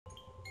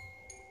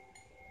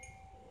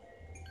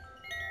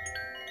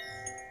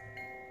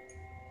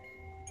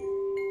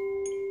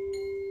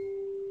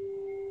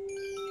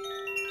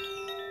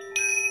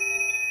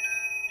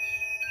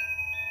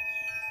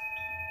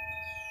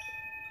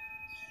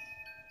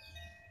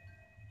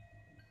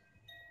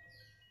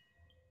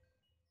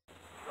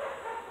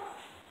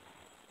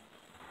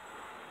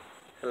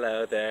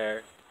Hello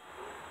there.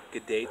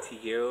 Good day to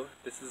you.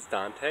 This is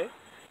Dante,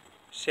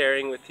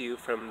 sharing with you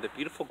from the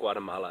beautiful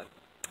Guatemala.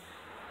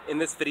 In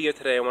this video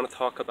today, I want to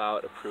talk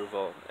about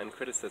approval and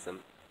criticism.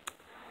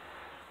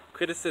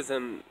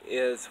 Criticism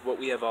is what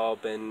we have all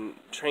been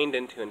trained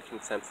into in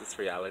consensus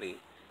reality.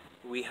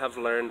 We have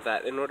learned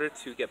that in order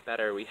to get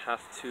better, we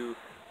have to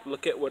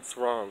look at what's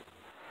wrong.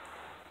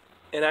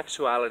 In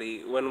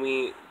actuality, when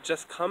we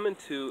just come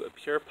into a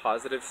pure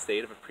positive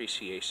state of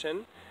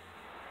appreciation,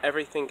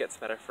 everything gets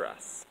better for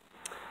us.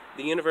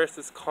 The universe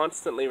is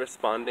constantly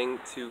responding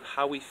to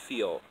how we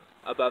feel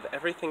above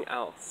everything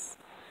else.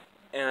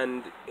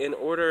 And in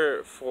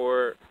order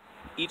for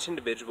each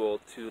individual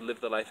to live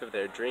the life of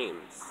their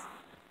dreams,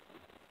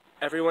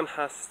 everyone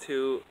has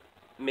to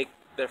make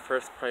their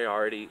first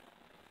priority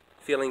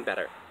feeling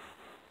better.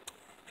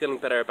 Feeling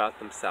better about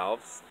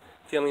themselves,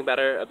 feeling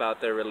better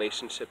about their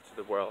relationship to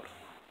the world.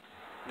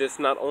 This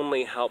not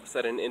only helps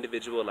at an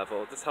individual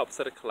level, this helps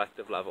at a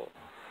collective level.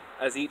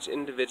 As each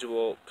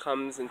individual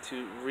comes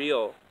into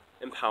real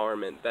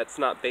empowerment that's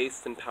not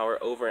based in power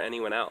over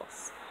anyone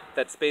else,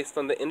 that's based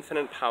on the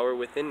infinite power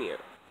within you.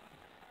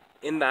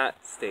 In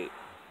that state,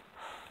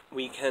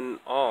 we can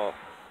all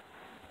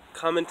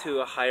come into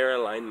a higher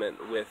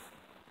alignment with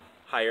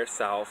higher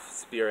self,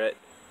 spirit,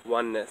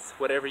 oneness,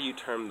 whatever you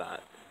term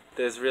that.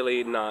 There's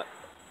really not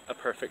a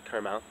perfect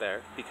term out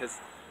there, because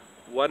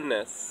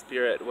oneness,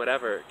 spirit,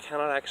 whatever,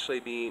 cannot actually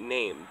be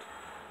named.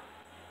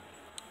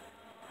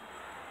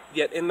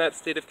 Yet in that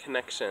state of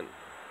connection,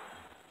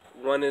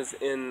 one is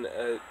in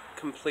a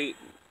complete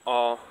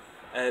awe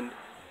and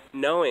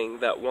knowing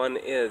that one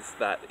is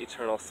that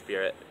eternal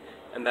spirit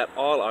and that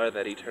all are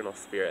that eternal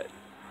spirit.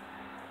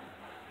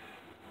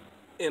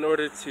 In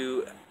order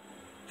to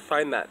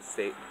find that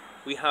state,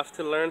 we have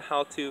to learn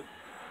how to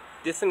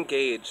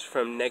disengage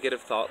from negative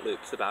thought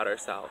loops about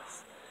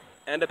ourselves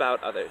and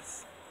about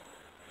others.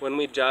 When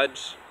we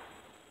judge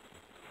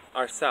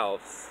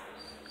ourselves,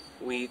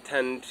 we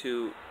tend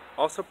to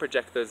also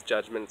project those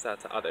judgments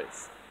out to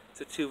others. It's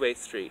a two-way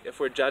street. If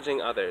we're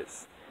judging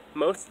others,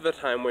 most of the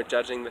time we're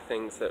judging the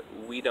things that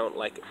we don't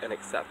like and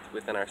accept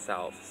within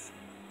ourselves.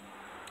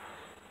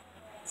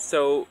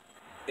 So,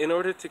 in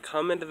order to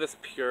come into this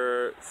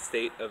pure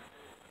state of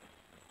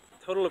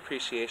total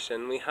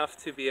appreciation, we have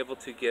to be able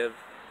to give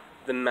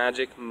the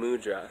magic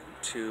mudra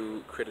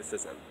to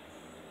criticism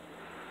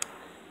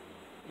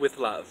with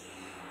love.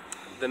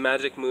 The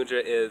magic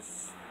mudra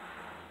is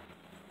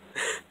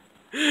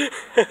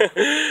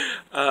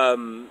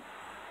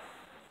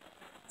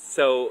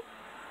so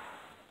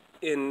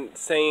in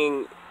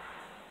saying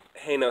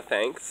hey, no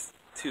thanks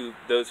to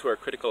those who are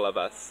critical of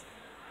us,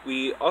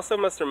 we also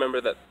must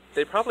remember that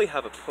they probably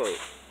have a point.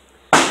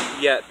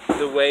 Yet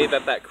the way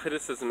that that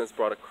criticism is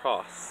brought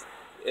across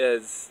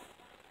is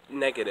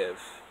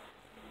negative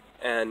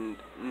and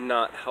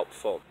not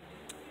helpful.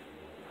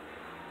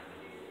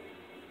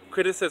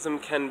 Criticism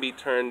can be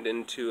turned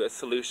into a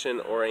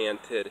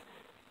solution-oriented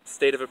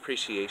state of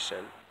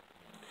appreciation.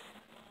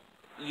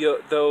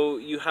 Though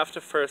you have to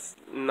first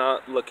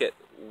not look at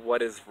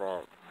what is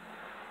wrong.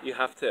 You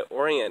have to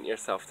orient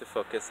yourself to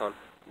focus on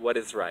what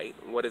is right,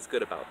 what is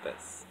good about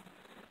this.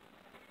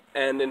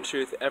 And in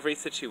truth, every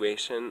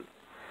situation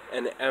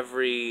and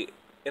every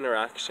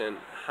interaction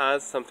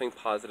has something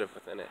positive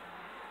within it.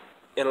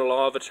 In a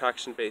law of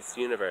attraction-based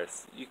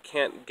universe, you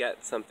can't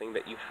get something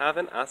that you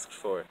haven't asked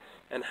for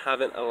and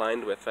haven't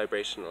aligned with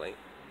vibrationally.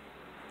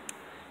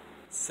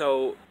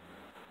 So,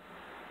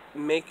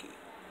 make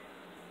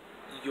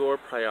your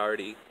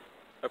priority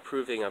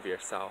approving of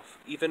yourself,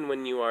 even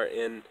when you are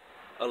in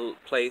a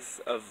place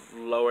of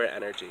lower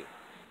energy,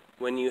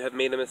 when you have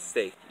made a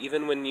mistake,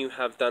 even when you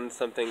have done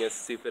something as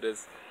stupid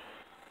as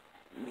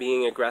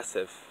being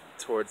aggressive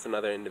towards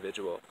another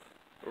individual,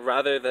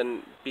 rather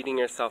than beating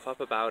yourself up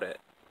about it.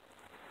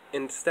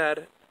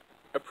 Instead,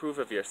 approve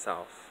of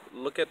yourself.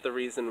 Look at the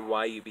reason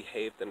why you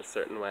behaved in a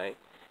certain way,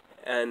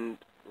 and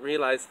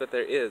realize that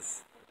there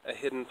is a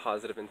hidden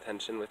positive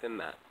intention within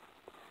that.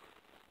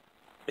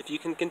 If you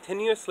can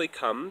continuously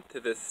come to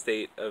this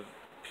state of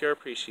pure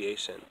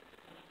appreciation,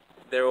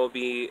 there will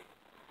be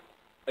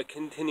a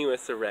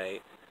continuous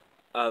array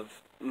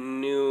of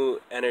new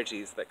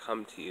energies that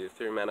come to you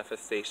through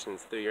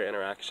manifestations, through your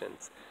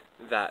interactions,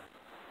 that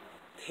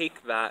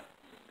take that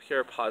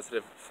pure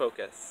positive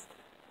focus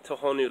to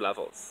whole new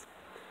levels.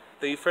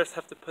 Though you first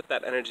have to put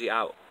that energy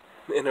out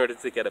in order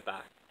to get it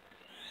back.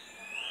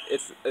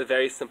 It's a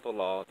very simple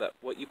law that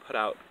what you put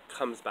out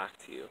comes back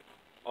to you,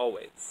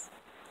 always.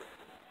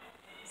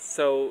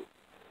 So,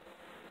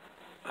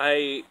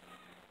 I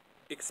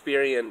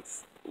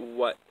experience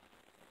what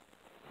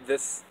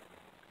this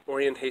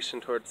orientation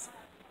towards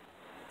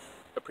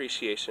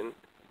appreciation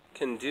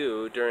can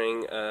do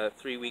during a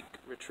 3-week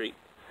retreat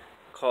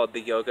called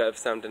the Yoga of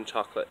Sound and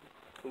Chocolate,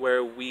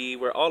 where we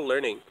were all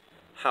learning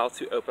how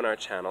to open our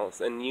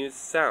channels and use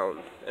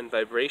sound and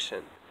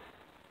vibration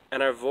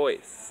and our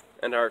voice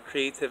and our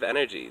creative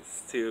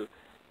energies to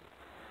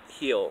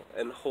heal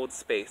and hold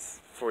space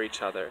for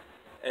each other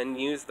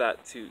and use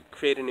that to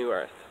create a new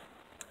earth.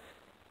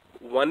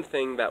 One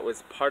thing that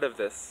was part of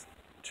this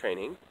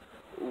training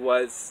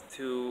was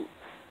to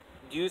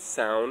use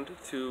sound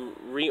to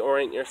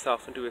reorient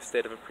yourself into a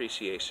state of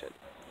appreciation.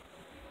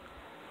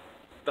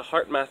 The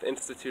Heart Math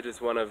Institute is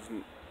one of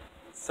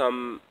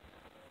some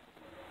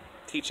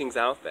teachings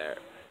out there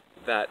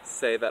that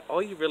say that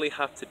all you really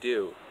have to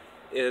do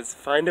is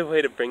find a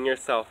way to bring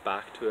yourself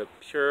back to a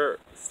pure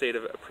state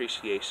of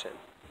appreciation.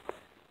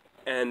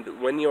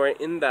 And when you are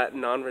in that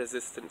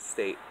non-resistant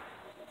state,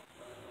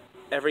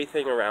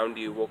 everything around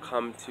you will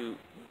come to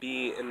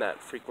be in that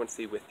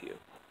frequency with you.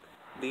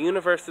 The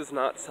universe is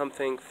not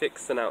something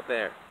fixed and out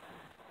there.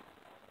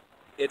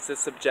 It's a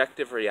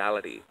subjective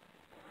reality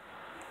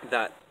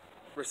that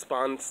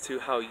responds to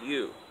how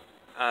you,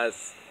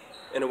 as,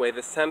 in a way,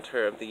 the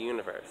center of the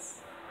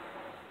universe,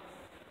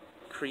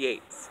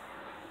 creates,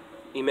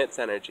 emits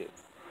energy,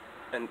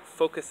 and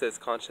focuses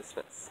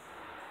consciousness.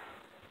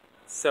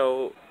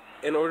 So,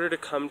 in order to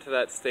come to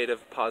that state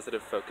of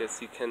positive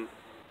focus, you can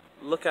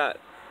look at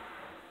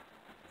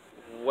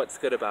what's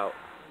good about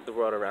the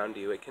world around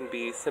you. It can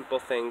be simple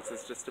things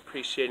as just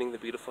appreciating the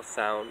beautiful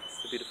sounds,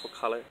 the beautiful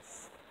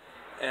colors,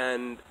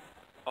 and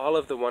all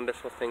of the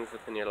wonderful things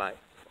within your life,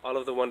 all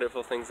of the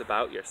wonderful things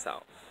about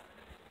yourself.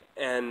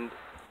 And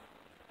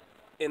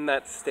in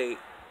that state,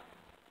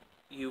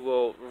 you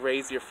will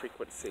raise your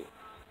frequency.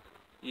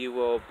 You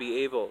will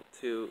be able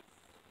to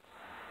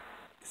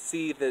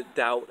see the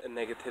doubt and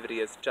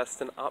negativity as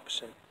just an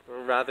option,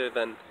 rather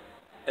than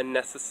a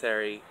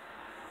necessary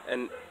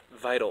and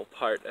vital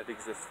part of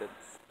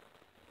existence.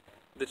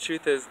 The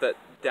truth is that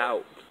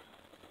doubt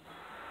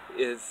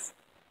is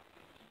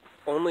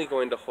only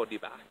going to hold you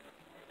back.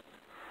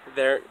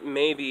 There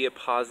may be a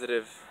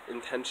positive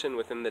intention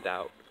within the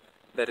doubt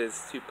that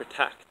is to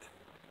protect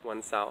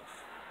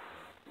oneself,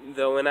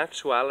 though in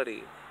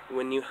actuality,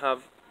 when you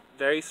have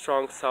very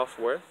strong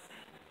self-worth,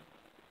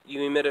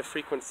 you emit a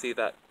frequency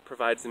that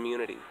provides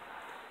immunity,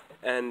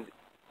 and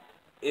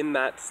in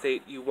that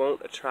state you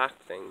won't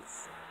attract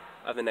things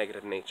of a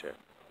negative nature.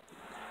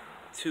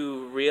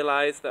 To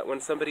realize that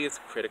when somebody is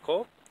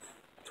critical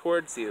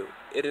towards you,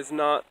 it is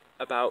not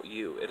about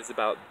you, it is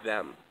about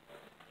them,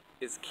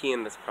 is key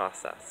in this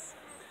process.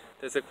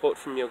 There's a quote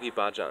from Yogi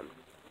Bhajan: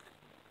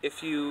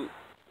 if you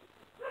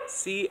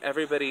see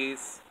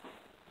everybody's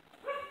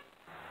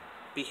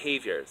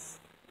behaviors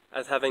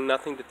as having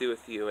nothing to do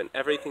with you and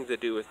everything to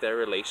do with their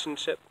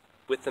relationship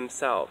with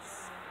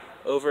themselves,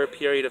 over a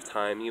period of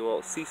time you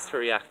will cease to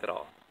react at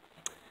all.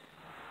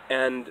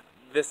 And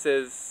this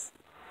is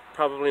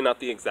probably not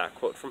the exact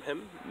quote from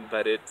him,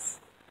 but it's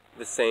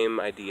the same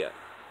idea.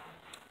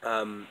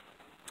 The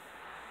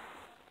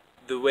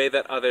way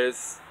that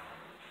others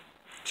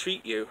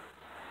treat you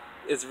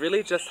is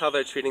really just how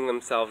they're treating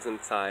themselves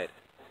inside.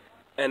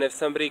 And if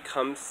somebody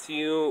comes to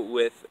you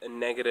with a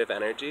negative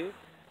energy,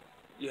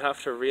 you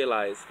have to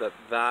realize that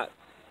that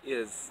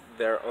is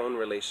their own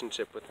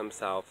relationship with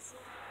themselves,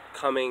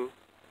 coming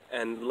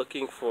and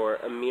looking for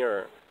a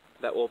mirror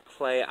that will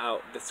play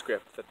out the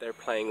script that they're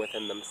playing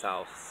within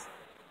themselves.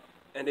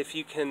 And if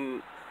you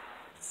can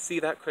see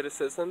that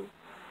criticism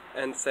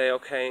and say,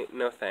 okay,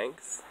 no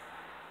thanks,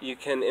 you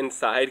can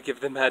inside give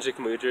the magic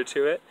mudra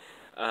to it,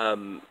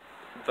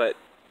 but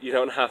you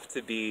don't have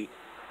to be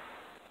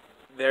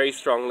very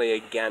strongly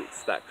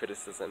against that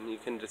criticism. You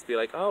can just be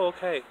like, oh,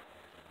 okay,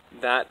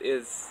 that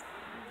is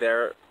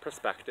their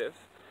perspective.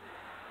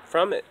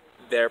 From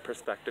their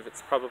perspective,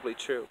 it's probably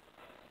true.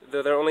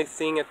 Though they're only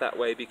seeing it that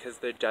way because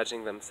they're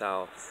judging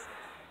themselves.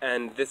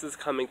 And this is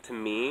coming to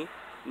me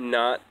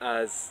not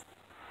as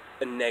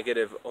a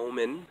negative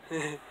omen.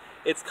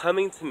 It's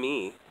coming to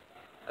me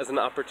as an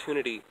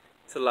opportunity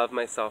to love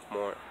myself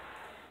more,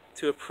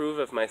 to approve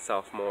of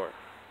myself more,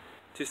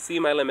 to see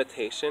my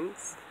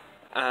limitations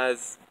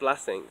as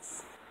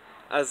blessings.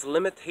 As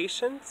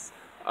limitations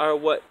are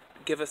what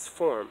give us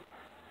form.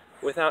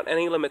 Without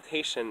any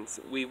limitations,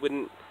 we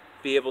wouldn't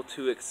be able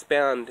to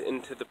expand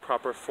into the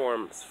proper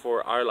forms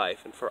for our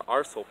life and for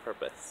our soul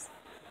purpose.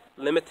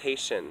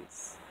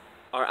 Limitations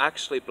are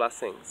actually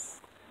blessings.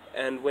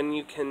 And when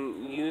you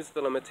can use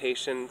the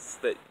limitations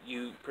that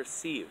you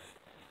perceive,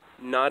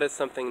 not as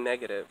something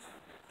negative,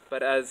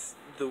 but as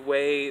the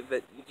way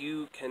that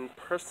you can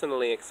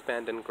personally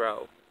expand and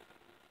grow,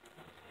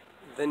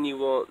 then you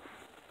will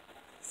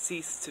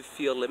cease to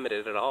feel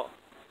limited at all.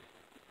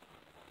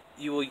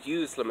 You will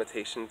use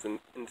limitations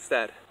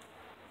instead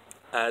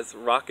as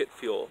rocket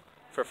fuel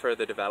for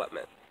further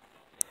development.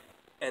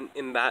 And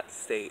in that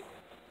state,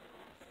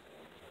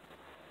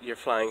 you're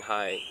flying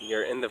high,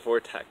 you're in the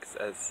vortex,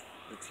 as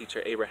the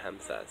teacher Abraham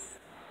says.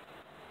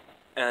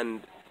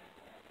 And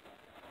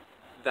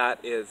that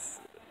is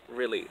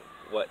really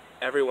what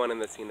everyone in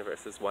this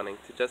universe is wanting,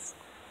 to just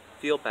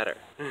feel better.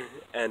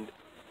 And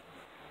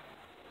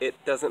it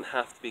doesn't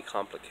have to be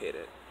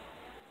complicated.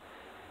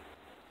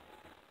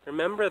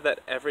 Remember that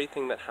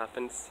everything that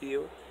happens to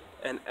you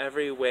and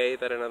every way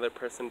that another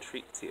person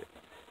treats you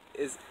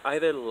is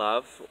either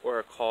love or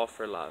a call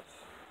for love.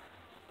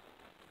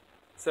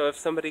 So if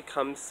somebody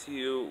comes to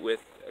you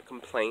with a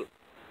complaint,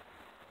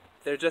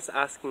 they're just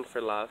asking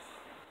for love.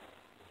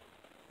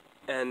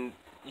 And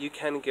you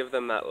can give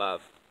them that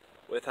love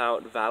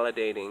without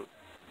validating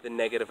the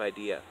negative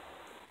idea.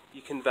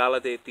 You can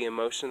validate the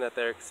emotion that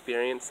they're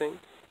experiencing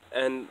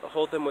and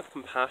hold them with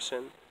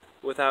compassion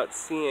without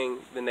seeing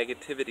the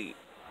negativity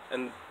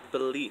and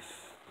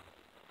belief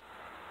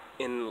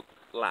in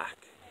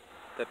lack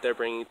that they're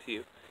bringing to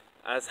you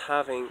as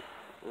having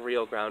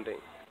real grounding.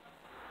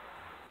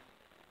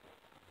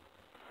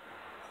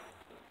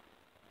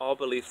 All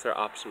beliefs are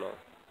optional.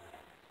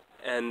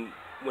 And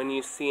when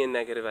you see a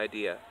negative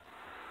idea,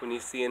 when you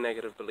see a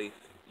negative belief,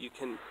 you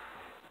can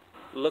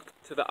look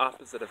to the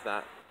opposite of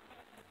that.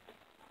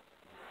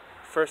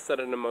 First, at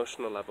an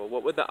emotional level,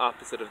 what would the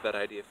opposite of that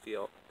idea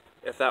feel?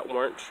 If that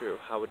weren't true,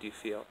 how would you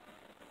feel?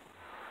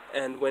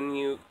 And when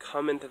you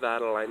come into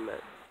that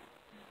alignment,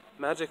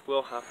 magic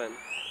will happen.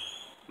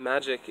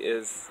 Magic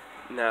is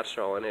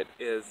natural and it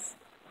is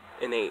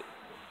innate.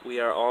 We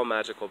are all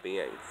magical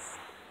beings.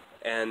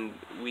 And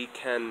we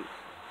can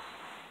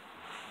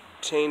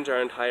change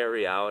our entire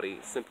reality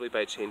simply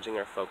by changing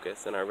our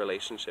focus and our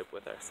relationship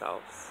with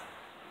ourselves.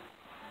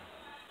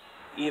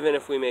 Even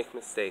if we make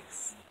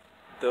mistakes,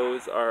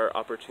 those are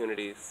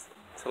opportunities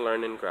to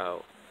learn and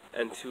grow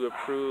and to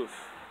approve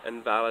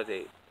and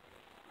validate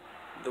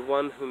the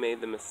one who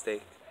made the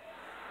mistake.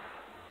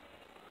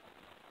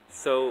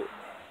 So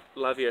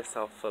love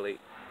yourself fully,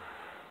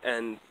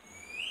 and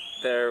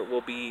there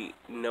will be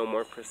no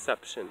more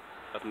perception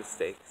of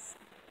mistakes.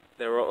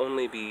 There will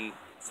only be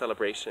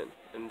celebration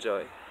and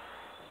joy,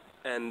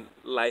 and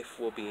life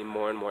will be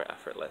more and more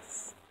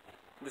effortless.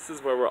 This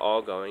is where we're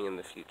all going in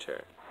the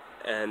future,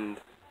 and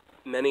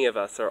many of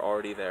us are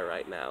already there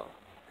right now.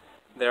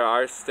 There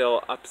are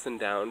still ups and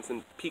downs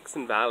and peaks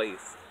and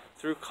valleys.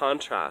 Through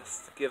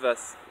contrast, give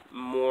us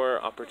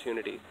more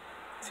opportunity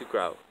to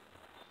grow.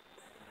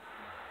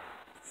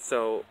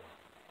 So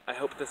I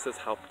hope this has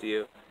helped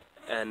you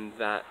and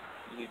that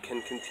you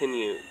can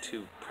continue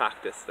to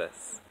practice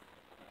this.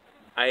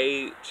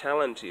 I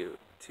challenge you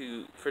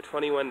to, for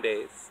 21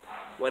 days,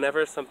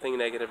 whenever something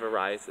negative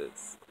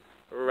arises,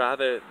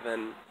 rather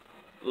than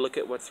look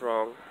at what's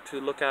wrong, to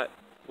look at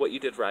what you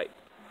did right,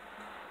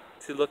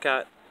 to look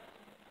at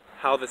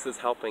how this is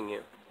helping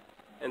you,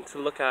 and to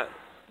look at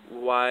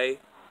why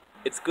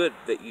it's good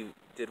that you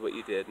did what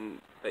you did and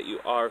that you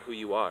are who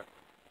you are.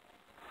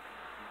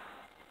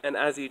 And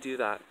as you do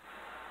that,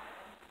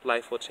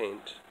 life will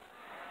change.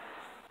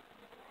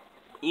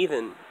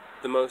 Even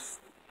the most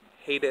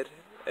hated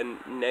and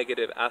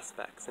negative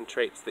aspects and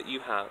traits that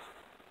you have,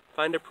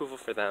 find approval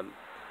for them.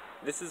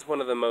 This is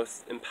one of the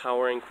most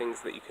empowering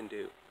things that you can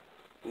do.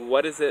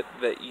 What is it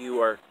that you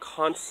are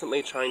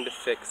constantly trying to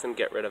fix and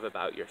get rid of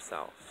about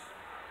yourself?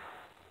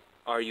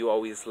 Are you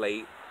always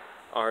late?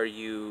 Are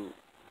you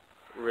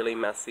really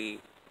messy?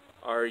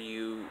 Are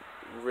you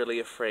really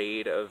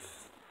afraid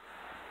of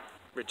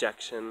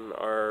rejection?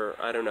 Or,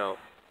 I don't know,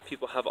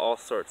 people have all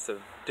sorts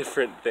of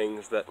different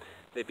things that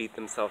they beat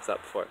themselves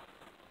up for.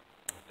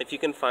 If you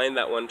can find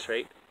that one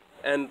trait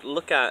and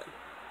look at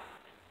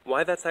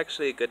why that's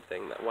actually a good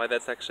thing, why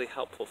that's actually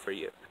helpful for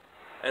you,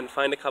 and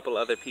find a couple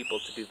other people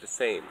to do the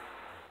same,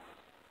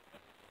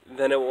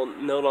 then it will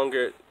no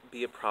longer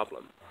be a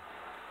problem.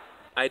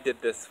 I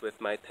did this with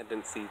my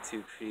tendency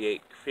to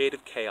create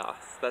creative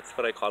chaos. That's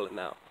what I call it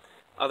now.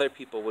 Other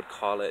people would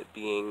call it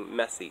being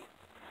messy.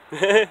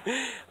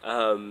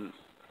 And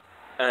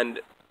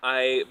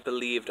I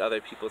believed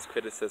other people's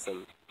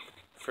criticism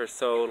for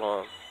so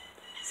long.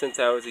 Since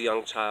I was a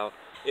young child,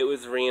 it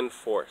was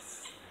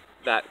reinforced.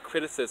 That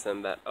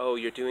criticism that, oh,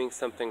 you're doing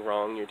something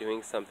wrong, you're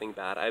doing something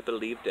bad, I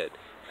believed it.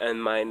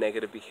 And my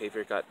negative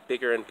behavior got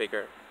bigger and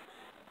bigger.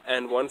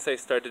 And once I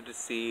started to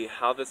see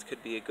how this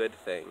could be a good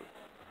thing,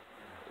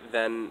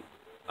 then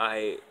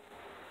I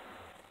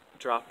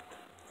dropped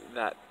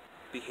that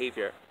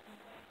behavior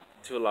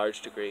to a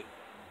large degree.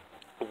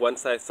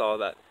 Once I saw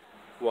that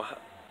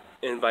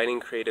inviting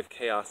creative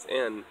chaos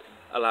in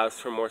allows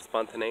for more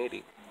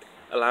spontaneity.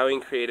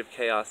 Allowing creative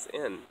chaos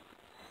in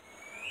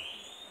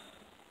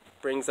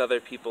brings other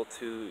people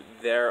to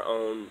their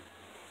own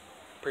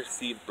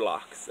perceived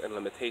blocks and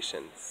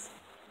limitations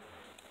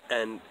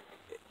and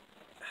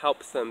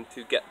helps them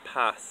to get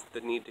past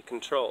the need to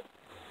control.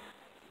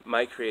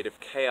 My creative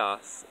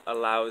chaos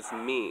allows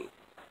me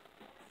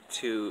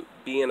to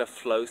be in a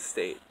flow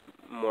state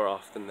more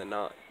often than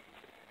not.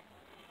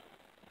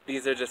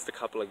 These are just a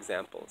couple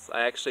examples.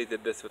 I actually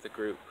did this with a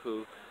group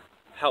who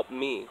helped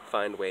me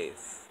find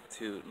ways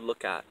to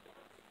look at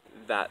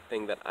that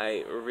thing that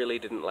I really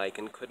didn't like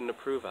and couldn't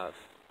approve of.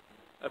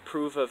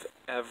 Approve of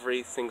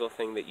every single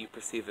thing that you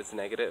perceive as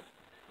negative,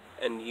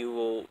 and you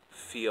will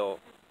feel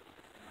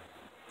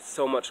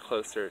so much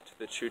closer to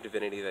the true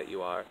divinity that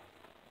you are.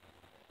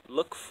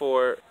 Look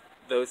for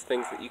those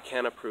things that you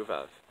can approve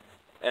of,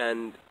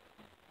 and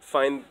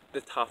find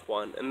the top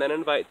one, and then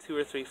invite 2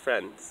 or 3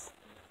 friends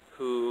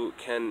who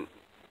can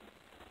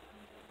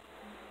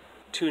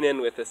tune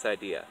in with this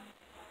idea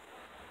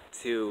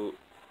to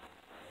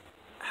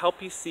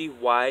help you see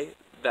why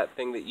that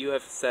thing that you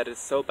have said is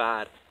so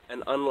bad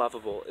and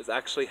unlovable is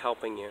actually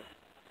helping you.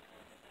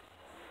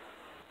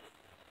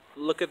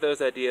 Look at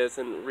those ideas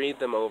and read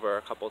them over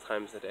a couple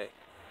times a day.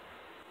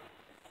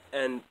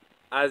 And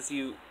as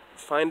you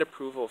find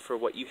approval for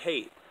what you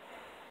hate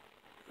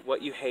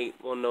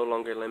will no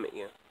longer limit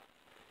you.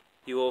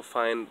 You will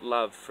find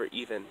love for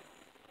even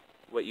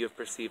what you have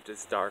perceived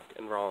as dark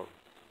and wrong.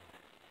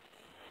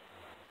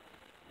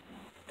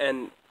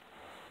 And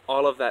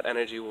all of that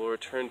energy will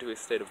return to a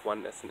state of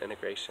oneness and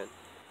integration.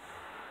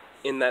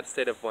 In that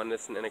state of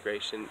oneness and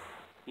integration,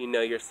 you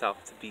know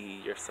yourself to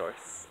be your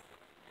source,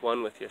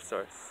 one with your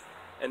source,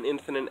 and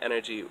infinite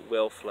energy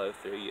will flow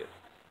through you.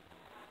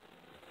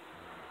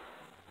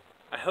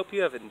 I hope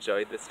you have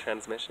enjoyed this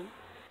transmission,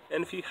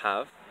 and if you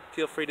have,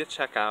 feel free to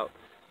check out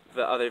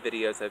the other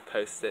videos I've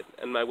posted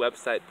and my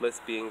website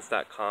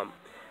blissbeings.com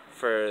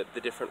for the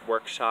different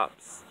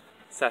workshops,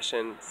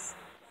 sessions,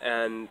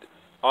 and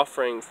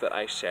offerings that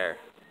I share.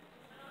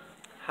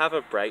 Have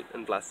a bright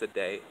and blessed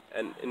day,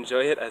 and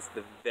enjoy it as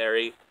the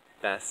very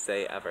best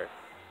day ever,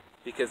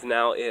 because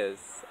now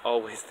is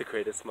always the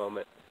greatest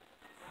moment.